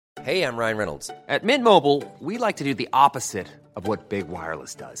Hey, I'm Ryan Reynolds. At Mint Mobile, we like to do the opposite of what Big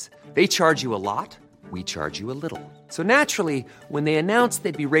Wireless does. They charge you a lot, we charge you a little. So naturally, when they announced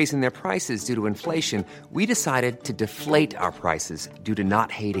they'd be raising their prices due to inflation, we decided to deflate our prices due to not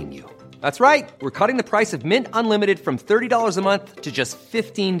hating you. That's right. We're cutting the price of Mint Unlimited from $30 a month to just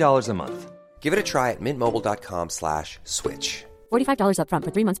 $15 a month. Give it a try at mintmobile.com/switch. $45 up front for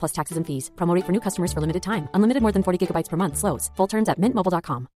 3 months plus taxes and fees. Promo rate for new customers for limited time. Unlimited more than 40 gigabytes per month. Slows full terms at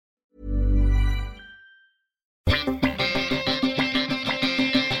mintmobile.com.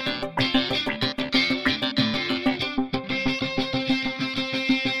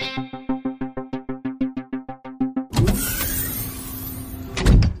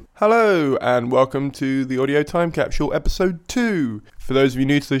 Hello and welcome to the Audio Time Capsule episode 2. For those of you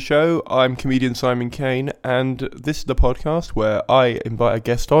new to the show, I'm comedian Simon Kane, and this is the podcast where I invite a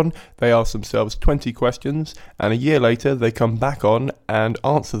guest on, they ask themselves 20 questions, and a year later they come back on and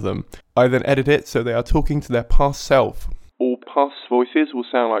answer them. I then edit it so they are talking to their past self. All past voices will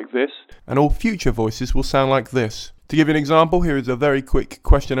sound like this, and all future voices will sound like this. To give you an example, here is a very quick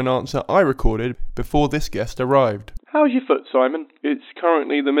question and answer I recorded before this guest arrived. How's your foot, Simon? It's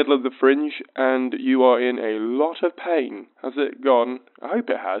currently the middle of the fringe and you are in a lot of pain. Has it gone? I hope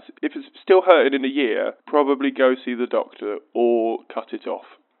it has. If it's still hurting in a year, probably go see the doctor or cut it off.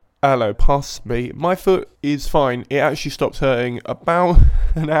 Hello, past me. My foot is fine. It actually stopped hurting about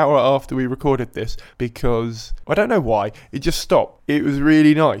an hour after we recorded this because I don't know why. It just stopped. It was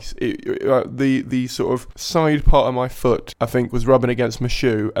really nice. The sort of side part of my foot, I think, was rubbing against my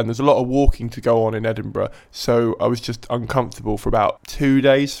shoe, and there's a lot of walking to go on in Edinburgh, so I was just uncomfortable for about 3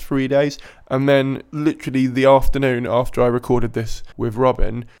 days, and then literally the afternoon after I recorded this with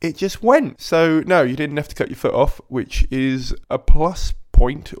Robyn, it just went. So no, you didn't have to cut your foot off, which is a plus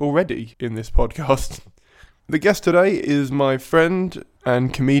point already in this podcast. The guest today is my friend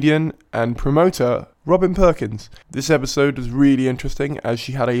and comedian and promoter, Robyn Perkins. This episode was really interesting as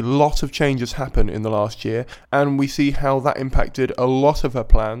she had a lot of changes happen in the last year, and we see how that impacted a lot of her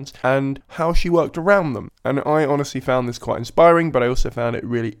plans and how she worked around them. And I honestly found this quite inspiring, but I also found it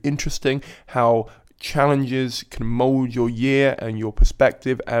really interesting how challenges can mold your year and your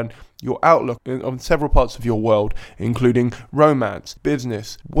perspective and your outlook on several parts of your world, including romance,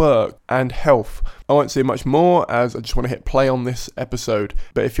 business, work, and health. I won't say much more as I just want to hit play on this episode.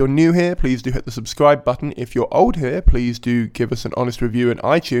 But if you're new here, please do hit the subscribe button. If you're old here, please do give us an honest review in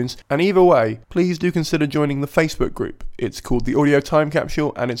iTunes. And either way, please do consider joining the Facebook group. It's called the Audio Time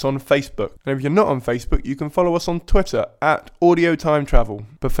Capsule and it's on Facebook. And if you're not on Facebook, you can follow us on Twitter at Audio Time Travel.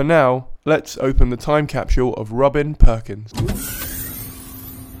 But for now, let's open the time capsule of Robyn Perkins.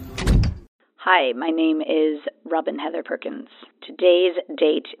 Hi, my name is Robyn Heather Perkins. Today's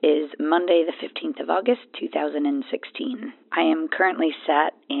date is Monday the 15th of August, 2016. I am currently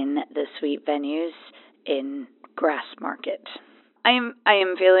sat in the Sweet Venues in Grassmarket. I am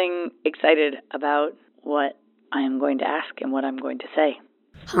feeling excited about what I am going to ask and what I'm going to say.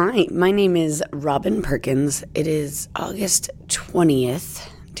 Hi, my name is Robyn Perkins. It is August 20th,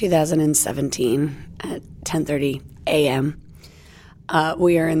 2017 at 10:30 a.m.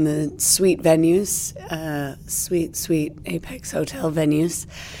 We are in the Sweet Venues, sweet Apex Hotel Venues,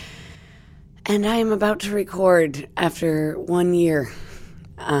 and I am about to record after 1 year.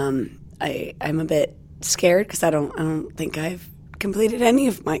 I'm a bit scared because I don't think I've completed any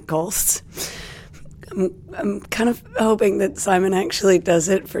of my goals. I'm kind of hoping that Simon actually does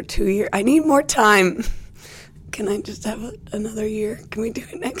it for 2 years. I need more time. Can I just have another year? Can we do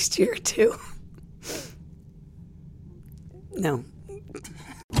it next year too? No.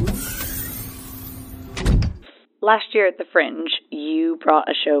 Last year at the Fringe, you brought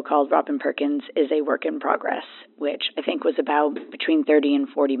a show called Robyn Perkins is a Work in Progress, which I think was about between 30 and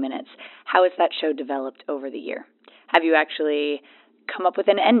 40 minutes. How has that show developed over the year? Have you actually come up with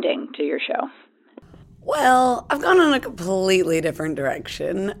an ending to your show? Well, I've gone in a completely different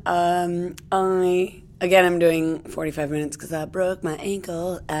direction. I'm doing 45 minutes because I broke my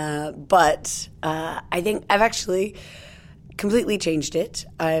ankle, but I think I've actually completely changed it.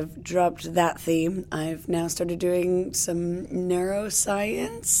 I've dropped that theme. I've now started doing some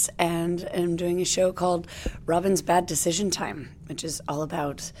neuroscience, and I'm doing a show called Robyn's Bad Decision Time, which is all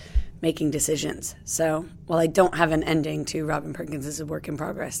about making decisions. So while I don't have an ending to Robyn Perkins is a work in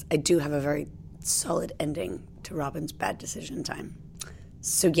progress, I do have a very solid ending to Robyn's Bad Decision Time.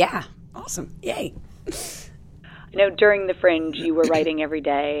 So yeah, awesome. Yay. I know during the Fringe you were writing every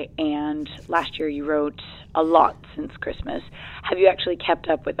day, and last year you wrote a lot since Christmas. Have you actually kept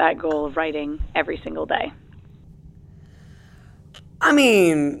up with that goal of writing every single day? I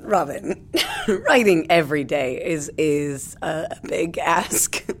mean, Robyn, writing every day is a big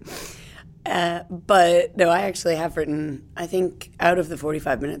ask. But no, I actually have written, I think out of the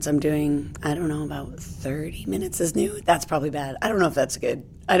 45 minutes I'm doing, I don't know, about 30 minutes is new. That's probably bad. I don't know if that's good.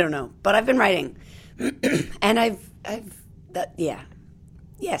 I don't know. But I've been writing. And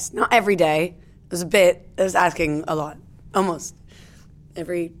yes, not every day. It was asking a lot. Almost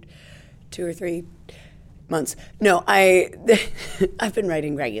every 2 or 3 months. No, I've been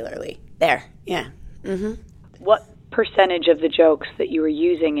writing regularly. There, yeah. Mm-hmm. What percentage of the jokes that you were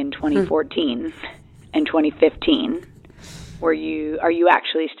using in 2014 and 2015 are you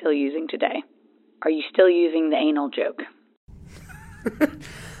actually still using today? Are you still using the anal joke?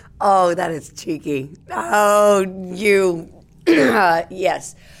 Oh, that is cheeky. Oh, you.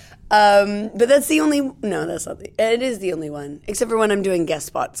 Yes. But that's the only, no, that's not it is the only one, except for when I'm doing guest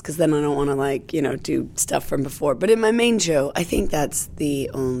spots, because then I don't want to, do stuff from before. But in my main show, I think that's the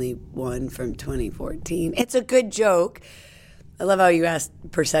only one from 2014. It's a good joke. I love how you asked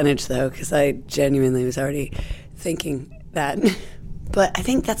percentage, though, because I genuinely was already thinking that. But I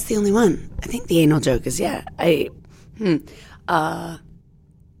think that's the only one. I think the anal joke is, yeah.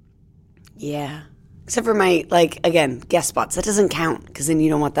 Yeah. Except for my, again, guest spots. That doesn't count, because then you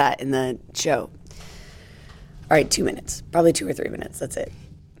don't want that in the show. All right, 2 minutes. Probably 2 or 3 minutes. That's it.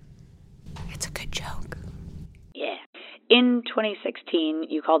 It's a good joke. Yeah. In 2016,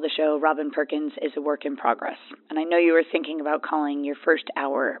 you called the show Robyn Perkins is a Work in Progress. And I know you were thinking about calling your first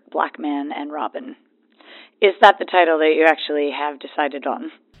hour Black Man and Robyn. Is that the title that you actually have decided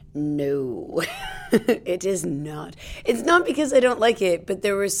on? No, it is not. It's not because I don't like it, but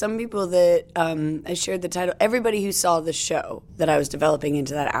there were some people that I shared the title. Everybody who saw the show that I was developing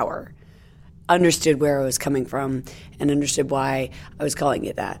into that hour understood where I was coming from and understood why I was calling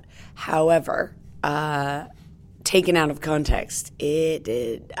it that. However, taken out of context,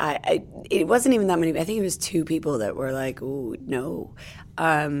 it wasn't even that many. I think it was 2 people that were like, "Ooh, no,"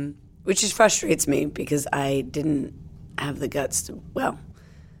 which just frustrates me because I didn't have the guts to. Well.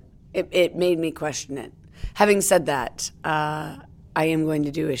 It made me question it. Having said that, I am going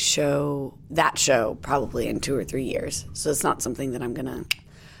to do that show, probably in 2 or 3 years. So it's not something that I'm going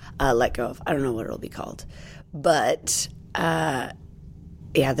to let go of. I don't know what it'll be called. But, the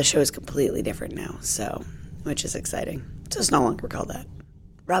show is completely different now, which is exciting. So it's no longer called that.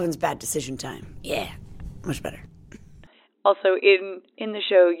 Robyn's Bad Decision Time. Yeah, much better. Also, in the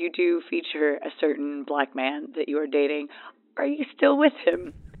show, you do feature a certain black man that you are dating. Are you still with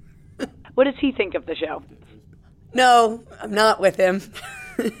him? What does he think of the show? No, I'm not with him.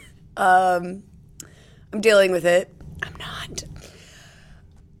 I'm dealing with it. I'm not.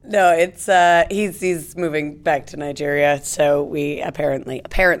 No, it's he's moving back to Nigeria, so we apparently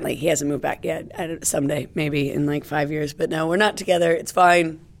he hasn't moved back yet. Someday, maybe in 5 years, but no, we're not together. It's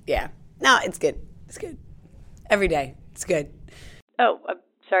fine. Yeah. No, it's good. It's good. Every day. It's good. Oh, I'm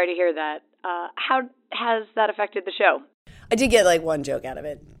sorry to hear that. How has that affected the show? I did get 1 joke out of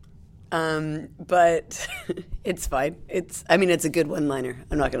it. But it's fine. It's a good one-liner.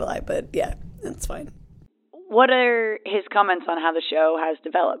 I'm not going to lie, but yeah, it's fine. What are his comments on how the show has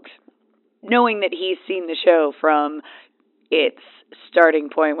developed? Knowing that he's seen the show from its starting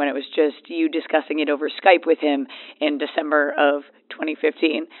point when it was just you discussing it over Skype with him in December of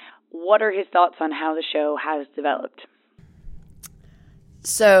 2015, what are his thoughts on how the show has developed?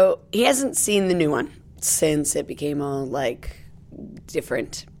 So he hasn't seen the new one since it became all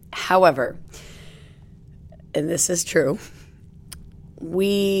different. However, and this is true,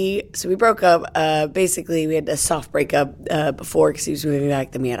 we broke up. Basically, we had a soft breakup before because he was moving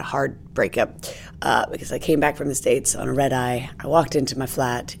back. Then we had a hard breakup because I came back from the States on a red eye. I walked into my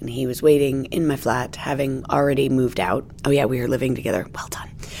flat, and he was waiting in my flat, having already moved out. Oh, yeah, we were living together. Well done.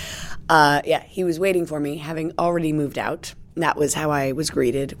 He was waiting for me, having already moved out. That was how I was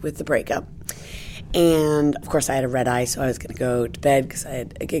greeted with the breakup. And, of course, I had a red eye, so I was going to go to bed because I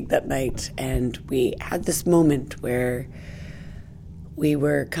had a gig that night. And we had this moment where we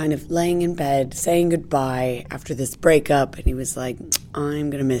were kind of laying in bed, saying goodbye after this breakup. And he was like, I'm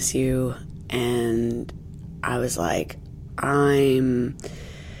going to miss you. And I was like, I'm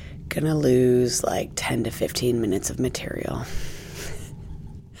going to lose 10 to 15 minutes of material.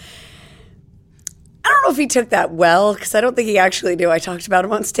 I don't know if he took that well, because I don't think he actually knew I talked about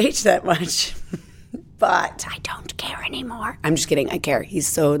him on stage that much. But I don't care anymore. I'm just kidding. I care. He's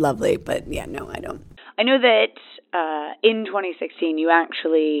so lovely. But yeah, no, I don't. I know that in 2016, you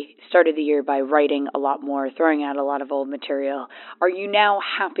actually started the year by writing a lot more, throwing out a lot of old material. Are you now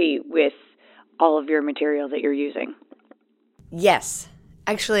happy with all of your material that you're using? Yes.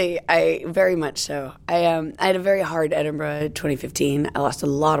 Actually, I very much so. I had a very hard Edinburgh 2015. I lost a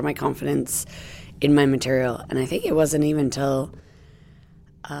lot of my confidence in my material, and I think it wasn't even until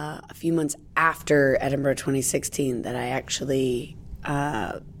a few months after Edinburgh 2016 that I actually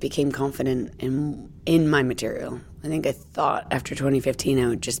became confident in my material. I think I thought after 2015 I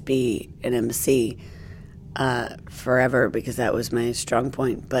would just be an MC forever because that was my strong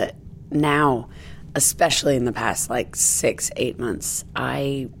point. But now, especially in the past 6-8 months,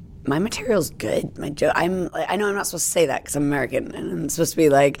 my material's good. I know I'm not supposed to say that because I'm American, and I'm supposed to be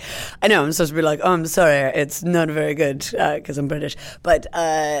like, I'm supposed to be like, oh, I'm sorry, it's not very good because I'm British. But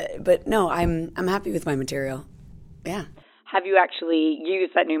no, I'm happy with my material. Yeah. Have you actually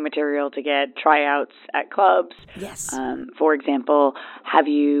used that new material to get tryouts at clubs? Yes. For example, have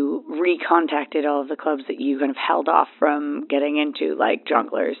you recontacted all of the clubs that you kind of held off from getting into, like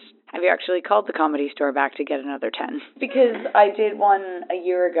Junglers? Have you actually called the Comedy Store back to get another 10? Because I did one a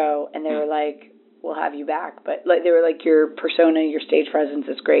year ago, and they were like, we'll have you back. But they were like, your persona, your stage presence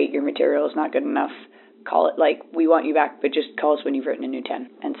is great, your material is not good enough. Call it, we want you back, but just call us when you've written a new 10.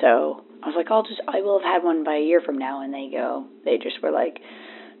 And so I was like, I will have had one by a year from now. And they just were like,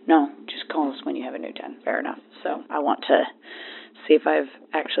 no, just call us when you have a new 10. Fair enough. So I want to see if I've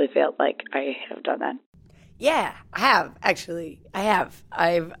actually felt like I have done that. Yeah, I have, actually. I have.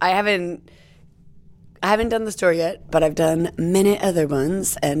 I haven't done the store yet, but I've done many other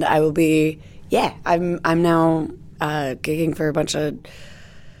ones, and I will be, I'm now gigging for a bunch of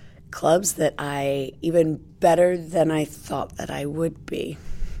clubs that I even better than I thought that I would be.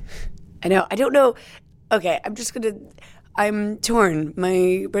 I know. I don't know. Okay, I'm torn.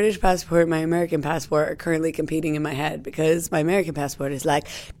 My British passport, my American passport are currently competing in my head because my American passport is like,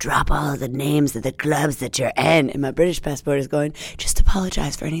 drop all the names of the clubs that you're in. And my British passport is going, just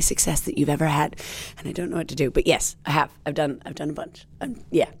apologize for any success that you've ever had. And I don't know what to do. But yes, I have. I've done a bunch.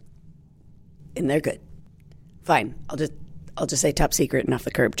 Yeah. And they're good. Fine. I'll just say top secret and off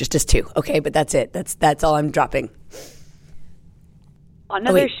the curb. Just 2. Okay, but that's it. That's all I'm dropping.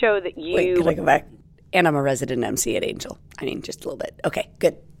 Another show that you... Wait, can I go back? And I'm a resident MC at Angel. Just a little bit. Okay,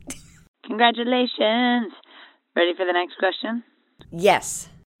 good. Congratulations. Ready for the next question? Yes.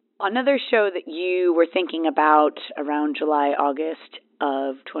 Another show that you were thinking about around July, August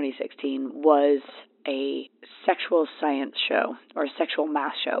of 2016 was a sexual science show or a sexual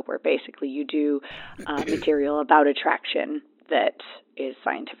math show where basically you do material about attraction that is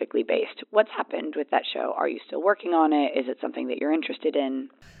scientifically based. What's happened with that show? Are you still working on it? Is it something that you're interested in?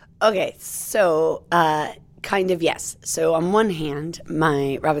 Okay, so kind of yes. So on one hand,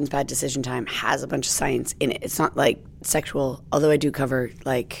 my Robyn's Bad Decision Time has a bunch of science in it. It's not like sexual, although I do cover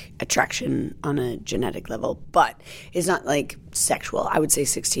attraction on a genetic level, but it's not like sexual. I would say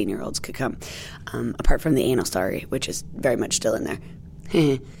 16-year-olds could come, apart from the anal story, which is very much still in there.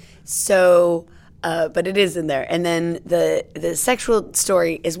 So... but it is in there. And then the sexual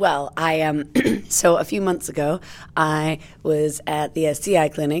story as well. So a few months ago, I was at the STI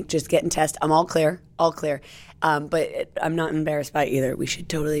clinic just getting tested. I'm all clear. But I'm not embarrassed by it either. We should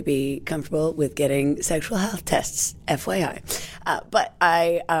totally be comfortable with getting sexual health tests, FYI. But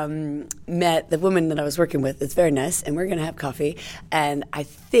I met the woman that I was working with. It's very nice, and we're going to have coffee. And I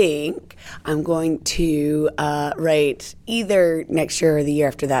think I'm going to write either next year or the year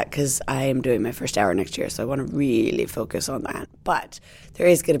after that because I am doing my first hour next year, so I want to really focus on that. But there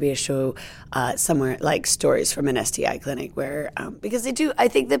is going to be a show somewhere like Stories from an STI clinic where, because I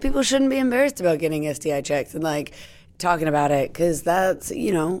think that people shouldn't be embarrassed about getting STI checks and talking about it because that's,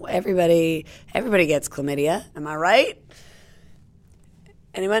 everybody gets chlamydia. Am I right?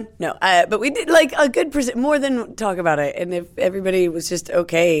 Anyone? No. But we did a good more than talk about it. And if everybody was just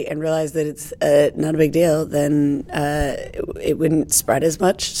okay and realized that it's not a big deal, then it wouldn't spread as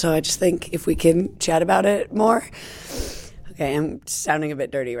much. So I just think if we can chat about it more. Okay, I'm sounding a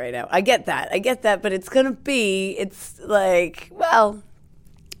bit dirty right now. I get that, but it's going to be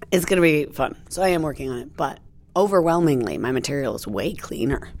fun. So I am working on it, but overwhelmingly, my material is way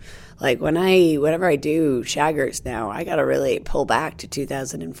cleaner. Whenever I do shaggers now, I got to really pull back to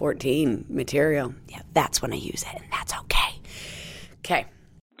 2014 material. Yeah, that's when I use it, and that's okay. Okay.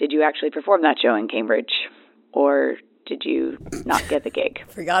 Did you actually perform that show in Cambridge, or did you not get the gig?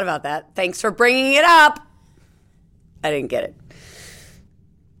 Forgot about that. Thanks for bringing it up. I didn't get it.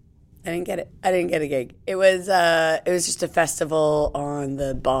 I didn't get a gig. It was just a festival on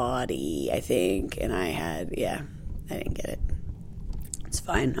the body, I think, and I didn't get it. It's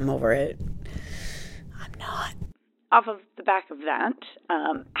fine. I'm over it. I'm not. Off of the back of that,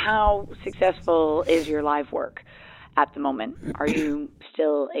 how successful is your live work at the moment? Are you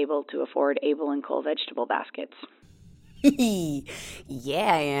still able to afford Able and Cole vegetable baskets?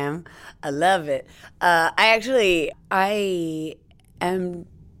 Yeah, I am. I love it. I am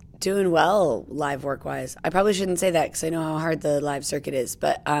doing well live work-wise. I probably shouldn't say that because I know how hard the live circuit is,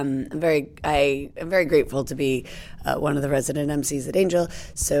 but I'm very grateful to be one of the resident MCs at Angel,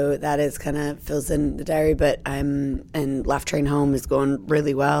 so that is kind of fills in the diary, and Laugh Train Home is going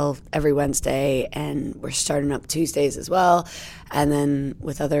really well every Wednesday, and we're starting up Tuesdays as well, and then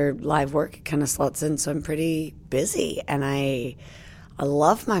with other live work, it kind of slots in, so I'm pretty busy, and I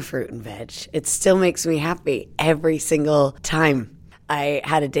love my fruit and veg. It still makes me happy every single time. I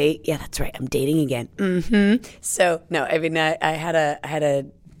had a date. Yeah, that's right. I'm dating again. Mm-hmm. So no, I mean, I had a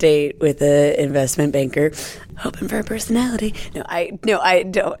date with an investment banker, hoping for a personality. No, I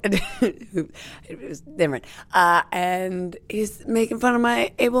don't. It was different. And he's making fun of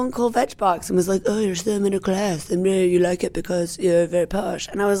my A1 cold veg box and was like, "Oh, you're still middle class, and you like it because you're very posh."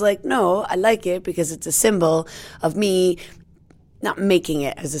 And I was like, "No, I like it because it's a symbol of me." Not making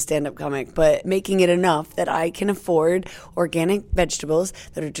it as a stand-up comic, but making it enough that I can afford organic vegetables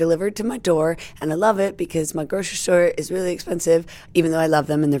that are delivered to my door. And I love it because my grocery store is really expensive, even though I love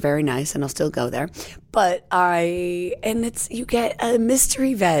them and they're very nice and I'll still go there. But you get a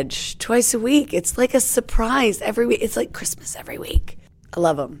mystery veg twice a week. It's like a surprise every week. It's like Christmas every week. I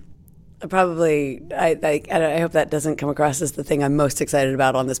love them. I hope that doesn't come across as the thing I'm most excited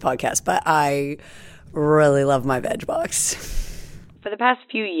about on this podcast, but I really love my veg box. For the past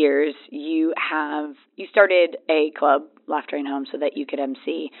few years, you started a club, Laugh Train Home, so that you could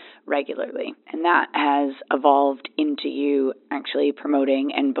MC regularly. And that has evolved into you actually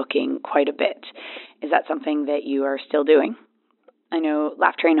promoting and booking quite a bit. Is that something that you are still doing? I know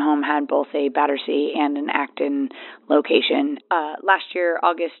Laugh Train Home had both a Battersea and an Acton location. Last year,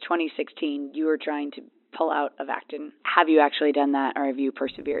 August 2016, you were trying to pull out of Acton. Have you actually done that, or have you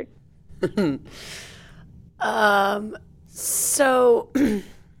persevered? So,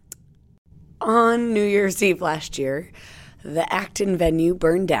 on New Year's Eve last year, the Acton venue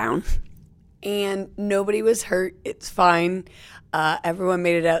burned down, and nobody was hurt. It's fine. Everyone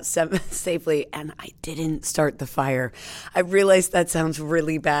made it out safely, and I didn't start the fire. I realized that sounds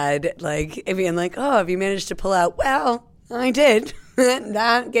really bad, like, being like, "Oh, have you managed to pull out?" Well, I did.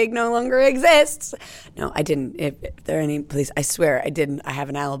 That gig no longer exists. No, I didn't. If there are any, please, I swear I didn't. I have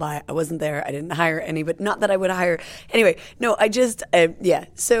an alibi. I wasn't there. I didn't hire any, but not that I would hire. Anyway, no, I just, yeah.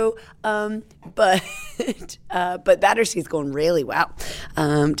 So, but Battersea's going really well.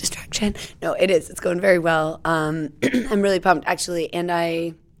 Distraction. No, it is. It's going very well. I'm really pumped, actually, and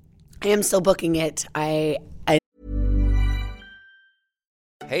I am still booking it.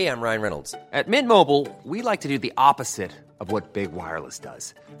 Hey, I'm Ryan Reynolds. At Mint Mobile, we like to do the opposite of what Big Wireless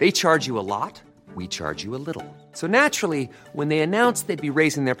does. They charge you a lot, we charge you a little. So naturally, when they announced they'd be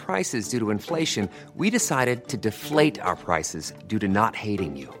raising their prices due to inflation, we decided to deflate our prices due to not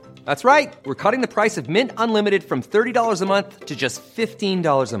hating you. That's right. We're cutting the price of Mint Unlimited from $30 a month to just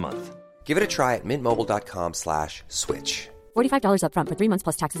 $15 a month. Give it a try at mintmobile.com/switch. $45 up front for 3 months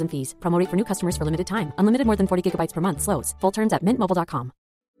plus taxes and fees. Promo rate for new customers for limited time. Unlimited more than 40 gigabytes per month. Slows full terms at mintmobile.com.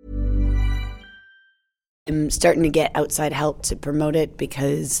 I'm starting to get outside help to promote it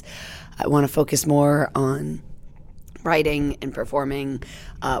because I want to focus more on writing and performing,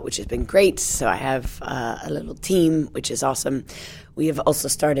 which has been great. So I have a little team, which is awesome. We have also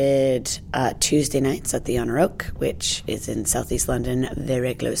started Tuesday nights at the Honor Oak, which is in southeast London,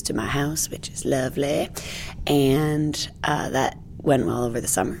 very close to my house, which is lovely. And that went well over the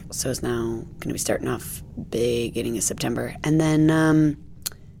summer. So it's now going to be starting off beginning of September. And then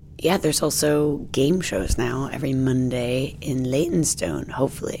yeah, there's also game shows now every Monday in Leytonstone.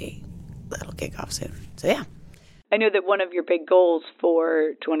 Hopefully that'll kick off soon. So yeah. I know that one of your big goals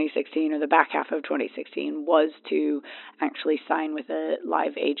for 2016, or the back half of 2016, was to actually sign with a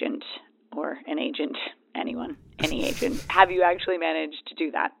live agent, or an agent, any agent. Have you actually managed to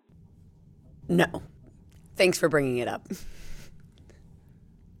do that? No. Thanks for bringing it up.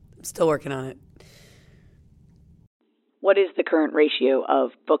 I'm still working on it. What is the current ratio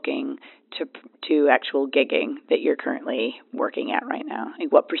of booking to actual gigging that you're currently working at right now?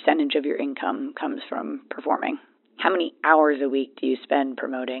 Like, what percentage of your income comes from performing? How many hours a week do you spend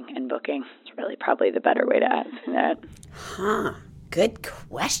promoting and booking? It's really probably the better way to ask that. Good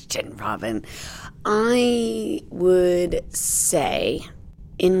question, Robyn. I would say,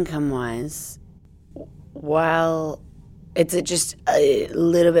 income-wise, while it's just a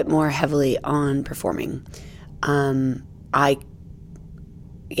little bit more heavily on performing,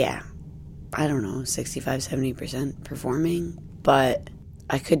 I don't know, 65, 70% performing, but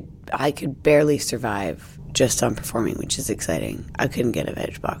I could barely survive just on performing, which is exciting. I couldn't get a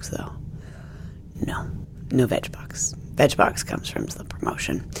veg box though. No veg box. VegBox comes from the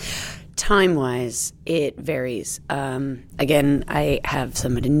promotion. Time-wise, it varies. Again, I have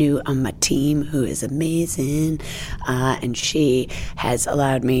somebody new on my team who is amazing, and she has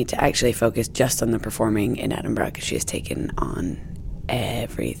allowed me to actually focus just on the performing in Edinburgh because she has taken on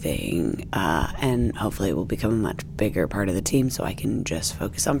everything, and hopefully it will become a much bigger part of the team so I can just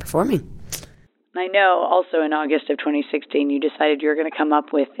focus on performing. I know also in August of 2016 you decided you were going to come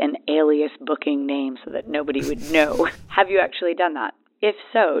up with an alias booking name so that nobody would know. Have you actually done that? If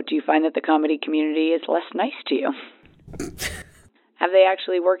so, do you find that the comedy community is less nice to you? Have they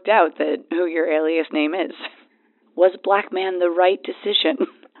actually worked out that who your alias name is? Was Black Man the right decision?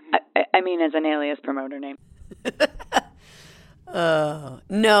 I mean as an alias promoter name.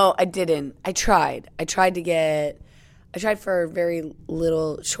 No, I didn't. I tried for a very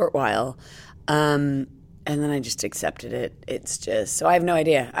short while. And then I just accepted it. It's just, so I have no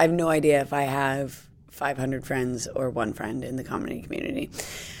idea. I have no idea if I have 500 friends or one friend in the comedy community.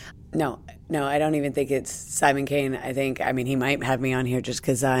 No, I don't even think it's Simon Kane. He might have me on here just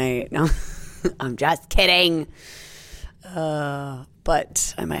because no, I'm just kidding.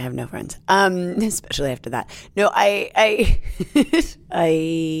 But I might have no friends, especially after that. No,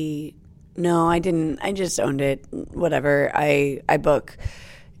 no, I didn't. I just owned it. Whatever. I book.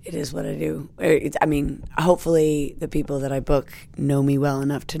 It is what I do. Hopefully the people that I book know me well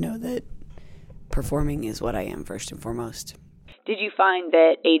enough to know that performing is what I am first and foremost. Did you find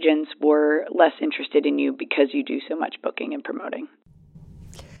that agents were less interested in you because you do so much booking and promoting?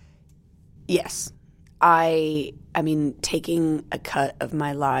 Yes. Taking a cut of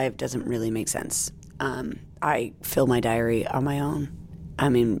my live doesn't really make sense. I fill my diary on my own.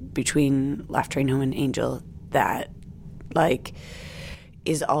 Between Laugh Train Home and Angel, that,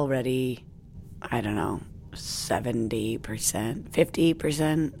 is already, 70%,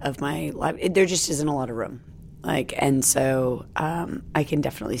 50% of my life. There just isn't a lot of room. And so I can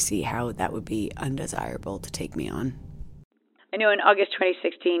definitely see how that would be undesirable to take me on. I know in August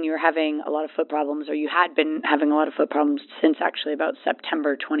 2016 you were having a lot of foot problems, or you had been having a lot of foot problems since actually about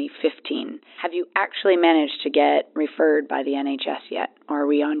September 2015. Have you actually managed to get referred by the NHS yet, or are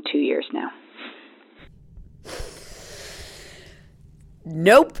we on 2 years now?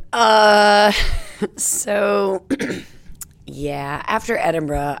 Nope. So, yeah, after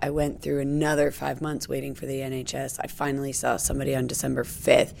Edinburgh, I went through another 5 months waiting for the NHS. I finally saw somebody on December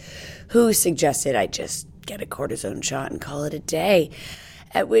 5th who suggested I just get a cortisone shot and call it a day.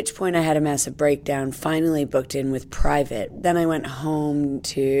 At which point I had a massive breakdown, finally booked in with private. Then I went home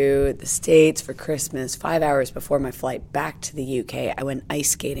to the States for Christmas. 5 hours before my flight back to the UK, I went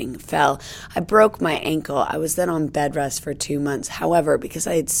ice skating, fell. I broke my ankle. I was then on bed rest for 2 months. However, because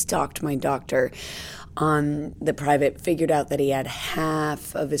I had stalked my doctor on the private, figured out that he had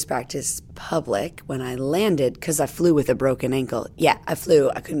half of his practice public when I landed, because I flew with a broken ankle. Yeah, I flew.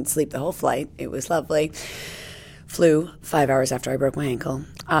 I couldn't sleep the whole flight. It was lovely. Flew 5 hours after I broke my ankle.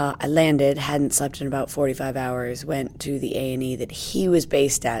 I landed, hadn't slept in about 45 hours, went to the A&E that he was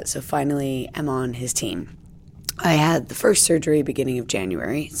based at, so finally I'm on his team. I had the first surgery beginning of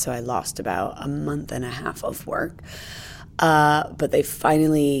January, so I lost about a month and a half of work. But they've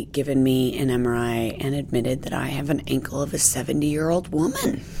finally given me an MRI and admitted that I have an ankle of a 70-year-old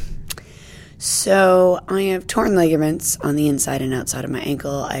woman. So I have torn ligaments on the inside and outside of my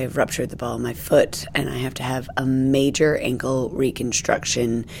ankle. I have ruptured the ball of my foot, and I have to have a major ankle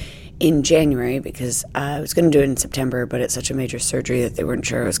reconstruction in January because I was going to do it in September, but it's such a major surgery that they weren't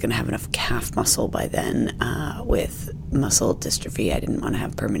sure I was going to have enough calf muscle by then. With muscle dystrophy, I didn't want to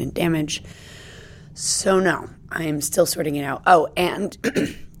have permanent damage. So no, I'm still sorting it out. Oh, and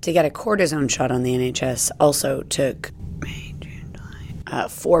to get a cortisone shot on the NHS also took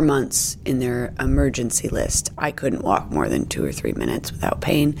 4 months in their emergency list. I couldn't walk more than 2 or 3 minutes without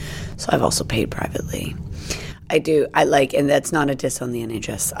pain, so I've also paid privately. And that's not a diss on the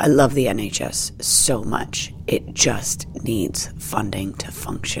NHS. I love the NHS so much. It just needs funding to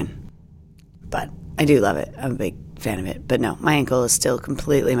function. But I do love it. I'm a big fan of it. But no, my ankle is still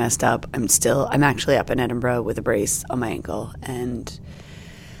completely messed up. I'm actually up in Edinburgh with a brace on my ankle, and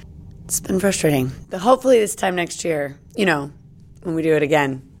it's been frustrating. But hopefully this time next year, when we do it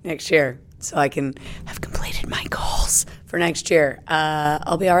again next year, so I can have completed my goals for next year,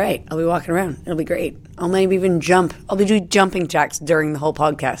 I'll be all right. I'll be walking around. It'll be great. I'll maybe even jump. I'll be doing jumping jacks during the whole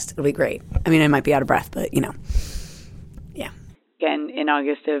podcast. It'll be great. I might be out of breath, but, yeah. Again, in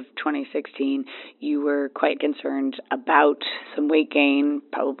August of 2016, you were quite concerned about some weight gain,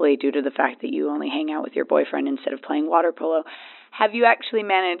 probably due to the fact that you only hang out with your boyfriend instead of playing water polo. Have you actually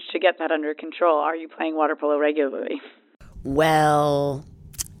managed to get that under control? Are you playing water polo regularly? Well,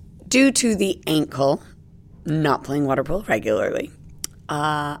 due to the ankle, not playing water polo regularly.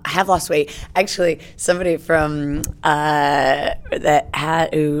 I have lost weight. Actually, somebody from the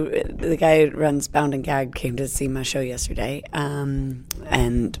guy who runs Bound and Gagged came to see my show yesterday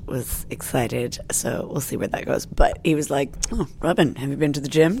and was excited. So we'll see where that goes. But he was like, "Oh, Robyn, have you been to the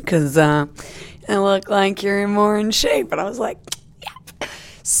gym? Because it look like you're more in shape." And I was like, "Yeah."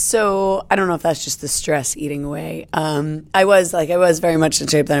 So I don't know if that's just the stress eating away. I was very much in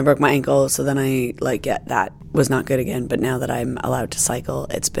shape. Then I broke my ankle, so then that was not good again. But now that I'm allowed to cycle,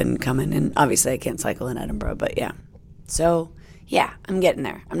 it's been coming. And obviously I can't cycle in Edinburgh, but yeah. So yeah, I'm getting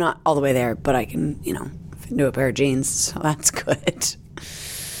there. I'm not all the way there, but I can, fit into a pair of jeans, so that's good.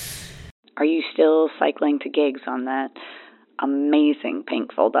 Are you still cycling to gigs on that amazing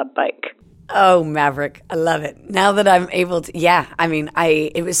pink fold-up bike? Oh, Maverick. I love it. Now that I'm able to, yeah. I mean,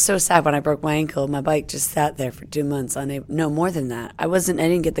 it was so sad when I broke my ankle. My bike just sat there for 2 months. No, more than that. I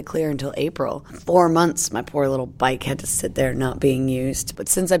didn't get the clear until April. 4 months, my poor little bike had to sit there not being used. But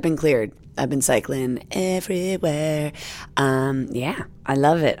since I've been cleared, I've been cycling everywhere. Yeah, I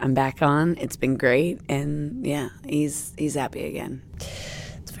love it. I'm back on. It's been great. And yeah, he's happy again.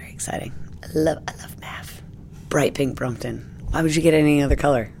 It's very exciting. I love Mav. Bright pink Brompton. Why would you get any other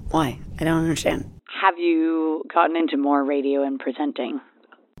color? Why? I don't understand. Have you gotten into more radio and presenting?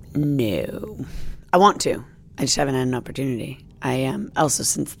 No. I want to. I just haven't had an opportunity. I am also,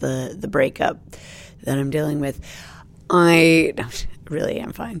 since the breakup that I'm dealing with, I really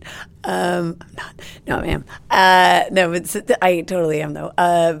am fine. I'm not. No, I am. No, but I totally am though.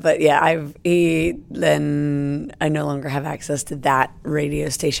 But yeah, then I no longer have access to that radio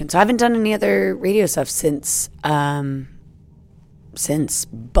station. So I haven't done any other radio stuff since,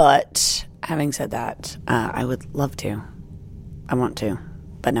 but having said that, I would love to. I want to,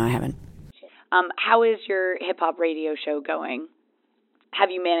 but no, I haven't. How is your hip-hop radio show going? Have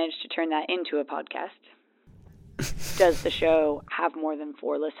you managed to turn that into a podcast? Does the show have more than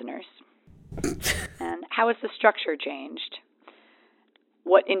 4 listeners? And how has the structure changed?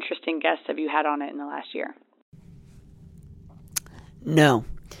 What interesting guests have you had on it in the last year? No.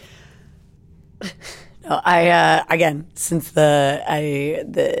 No, I again, since the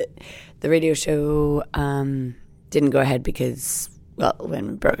radio show didn't go ahead because, well, when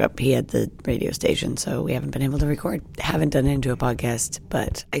we broke up, he had the radio station, so we haven't been able to record. Haven't done it into a podcast,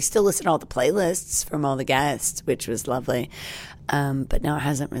 but I still listen to all the playlists from all the guests, which was lovely. But no, it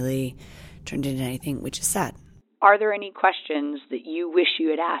hasn't really turned into anything, which is sad. Are there any questions that you wish you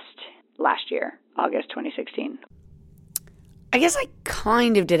had asked last year, August 2016? I guess I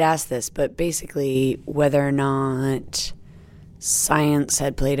kind of did ask this, but basically whether or not science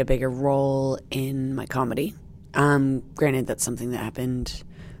had played a bigger role in my comedy. Granted, that's something that happened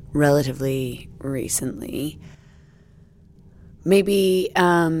relatively recently. Maybe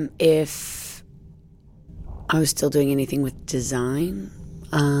if I was still doing anything with design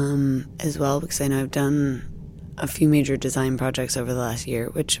as well, because I know I've done a few major design projects over the last year,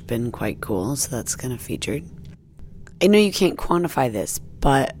 which have been quite cool, so that's kind of featured. I know you can't quantify this,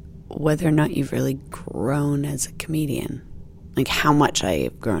 but whether or not you've really grown as a comedian, like how much I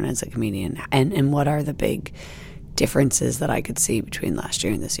have grown as a comedian, and what are the big differences that I could see between last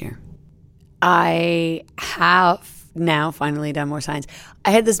year and this year. I have now finally done more science.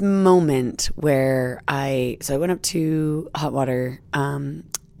 I had this moment where I went up to Hot Water in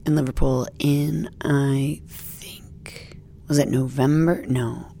Liverpool in, I think, was it November?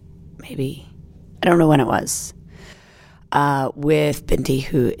 No, maybe. I don't know when it was. With Binti,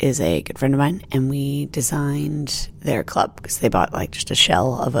 who is a good friend of mine, and we designed their club because they bought like just a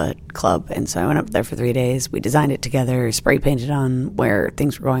shell of a club. And so I went up there for 3 days. We designed it together, spray painted on where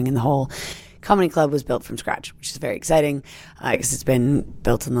things were going, and the whole comedy club was built from scratch, which is very exciting because it's been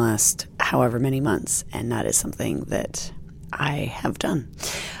built in the last however many months, and that is something that I have done.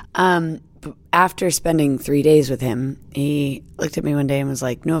 After spending 3 days with him, he looked at me one day and was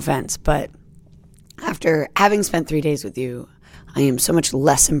like, "No offense, but after having spent 3 days with you, I am so much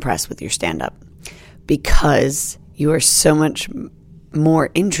less impressed with your stand-up because you are so much more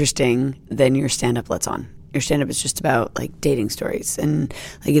interesting than your stand-up lets on. Your stand-up is just about like dating stories and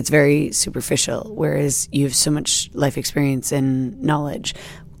like it's very superficial, whereas you have so much life experience and knowledge.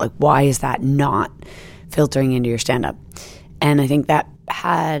 Like, why is that not filtering into your stand-up?" And I think that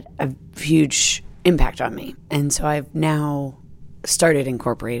had a huge impact on me. And so I've now started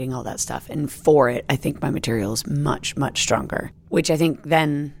incorporating all that stuff. And for it, I think my material is much, much stronger, which I think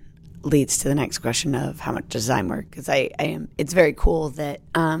then leads to the next question of how much design work. Because it's very cool that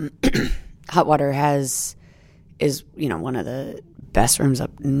Hot Water is one of the best rooms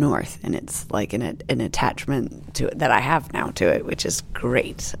up north. And it's like an attachment to it that I have now to it, which is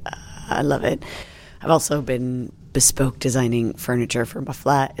great. I love it. I've also been bespoke designing furniture for my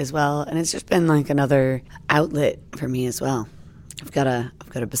flat as well, and it's just been like another outlet for me as well. I've got a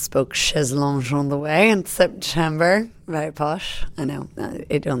bespoke chaise lounge on the way in September. Very posh. I know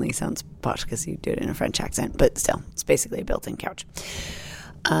it only sounds posh because you do it in a French accent, but still, it's basically a built-in couch.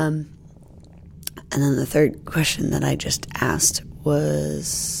 And then the third question that I just asked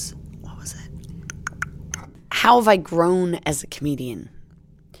was, what was it? How have I grown as a comedian?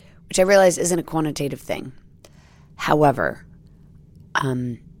 Which I realize isn't a quantitative thing. However,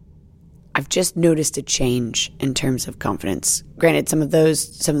 I've just noticed a change in terms of confidence. Granted, some of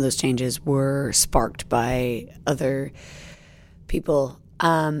those changes were sparked by other people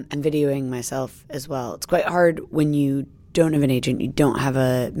and videoing myself as well. It's quite hard when you don't have an agent, you don't have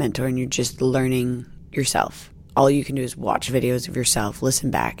a mentor, and you're just learning yourself. All you can do is watch videos of yourself,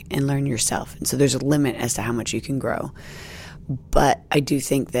 listen back, and learn yourself. And so there's a limit as to how much you can grow. But I do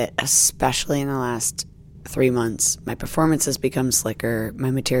think that especially in the last 3 months, my performance has become slicker,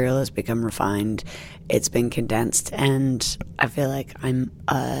 my material has become refined, it's been condensed, and I feel like I'm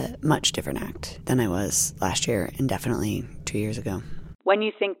a much different act than I was last year and definitely 2 years ago. When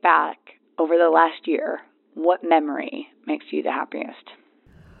you think back over the last year, what memory makes you the happiest?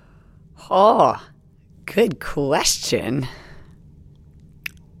 Oh, good question.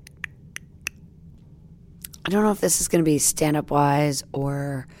 I don't know if this is going to be stand-up wise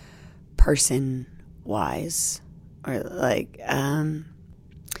or person wise, or like I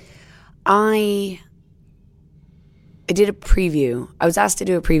did a preview. I was asked to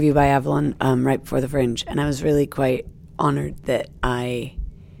do a preview by Avalon right before the Fringe, and I was really quite honored that I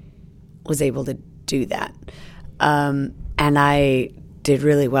was able to do that. And I did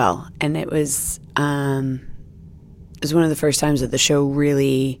really well, and it was one of the first times that the show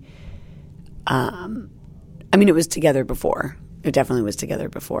really it was together before. It definitely was together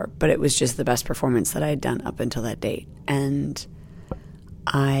before, but it was just the best performance that I had done up until that date. And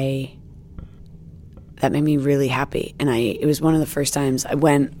that made me really happy. And it was one of the first times I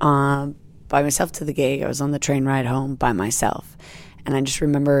went by myself to the gig. I was on the train ride home by myself. And I just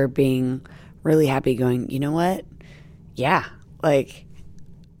remember being really happy going, you know what? Yeah, like,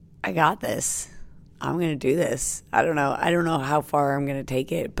 I got this. I'm going to do this. I don't know how far I'm going to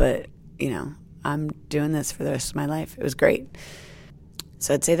take it, but, I'm doing this for the rest of my life. It was great.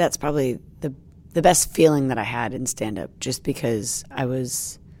 So I'd say that's probably the best feeling that I had in stand-up, just because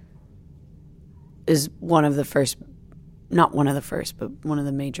is one of the first, not one of the first, but one of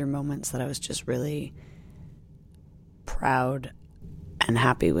the major moments that I was just really proud and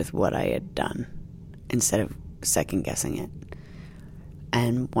happy with what I had done, instead of second-guessing it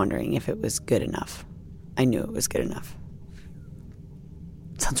and wondering if it was good enough. I knew it was good enough.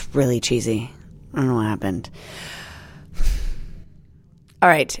 Sounds really cheesy. I don't know what happened. All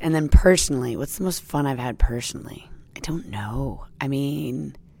right, and then personally, what's the most fun I've had personally? I don't know. I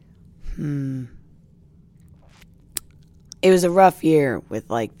mean, it was a rough year with,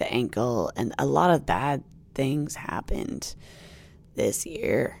 like, the ankle, and a lot of bad things happened this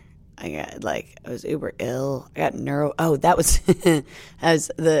year. I was uber ill. I got neuro. Oh, that was,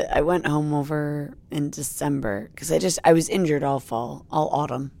 I went home over in December because I was injured all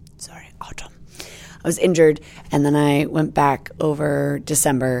autumn. I was injured, and then I went back over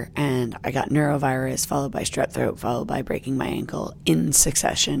December, and I got neurovirus, followed by strep throat, followed by breaking my ankle in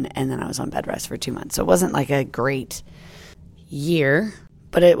succession, and then I was on bed rest for 2 months. So it wasn't like a great year,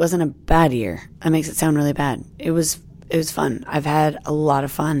 but it wasn't a bad year. That makes it sound really bad. It was fun. I've had a lot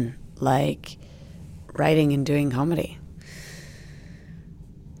of fun, like writing and doing comedy.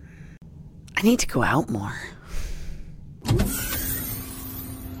 I need to go out more.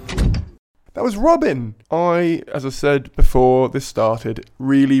 That was Robyn. I, as I said before this started,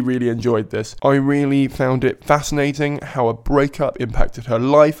 really, really enjoyed this. I really found it fascinating how a breakup impacted her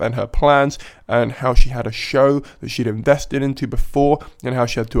life and her plans, and how she had a show that she'd invested into before, and how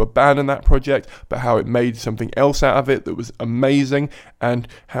she had to abandon that project, but how it made something else out of it that was amazing, and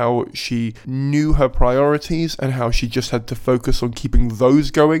how she knew her priorities, and how she just had to focus on keeping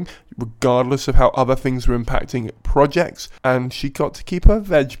those going, regardless of how other things were impacting projects. And she got to keep her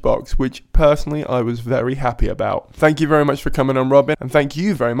veg box, which personally I was very happy about. Thank you very much for coming on, Robyn, and thank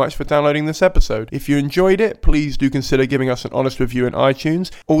you very much for downloading this episode. If you enjoyed it, please do consider giving us an honest review in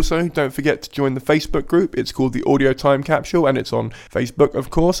iTunes. Also, don't forget to join the Facebook group. It's called the Audio Time Capsule, and it's on Facebook, of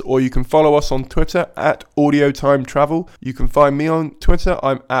course, or you can follow us on Twitter at Audio Time Travel. You can find me on Twitter.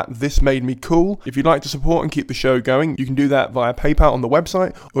 I'm at This Made Me Cool. If you'd like to support and keep the show going, you can do that via PayPal on the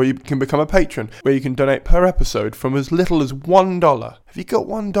website, or you can become a patron, where you can donate per episode from as little as $1. Have you got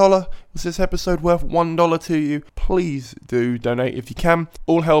 $1? Was this episode worth $1 to you? Please do donate if you can.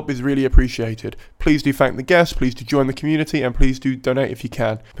 All help is really appreciated. Please do thank the guests, please do join the community, and please do donate if you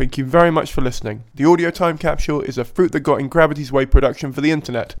can. Thank you very much for listening. The Audio Time Capsule is a Fruit That Got in Gravity's Way production for the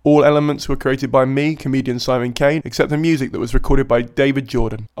internet. All elements were created by me, comedian Simon Kane, except the music that was recorded by David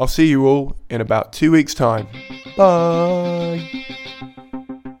Jordan. I'll see you all in about 2 weeks' time. Bye!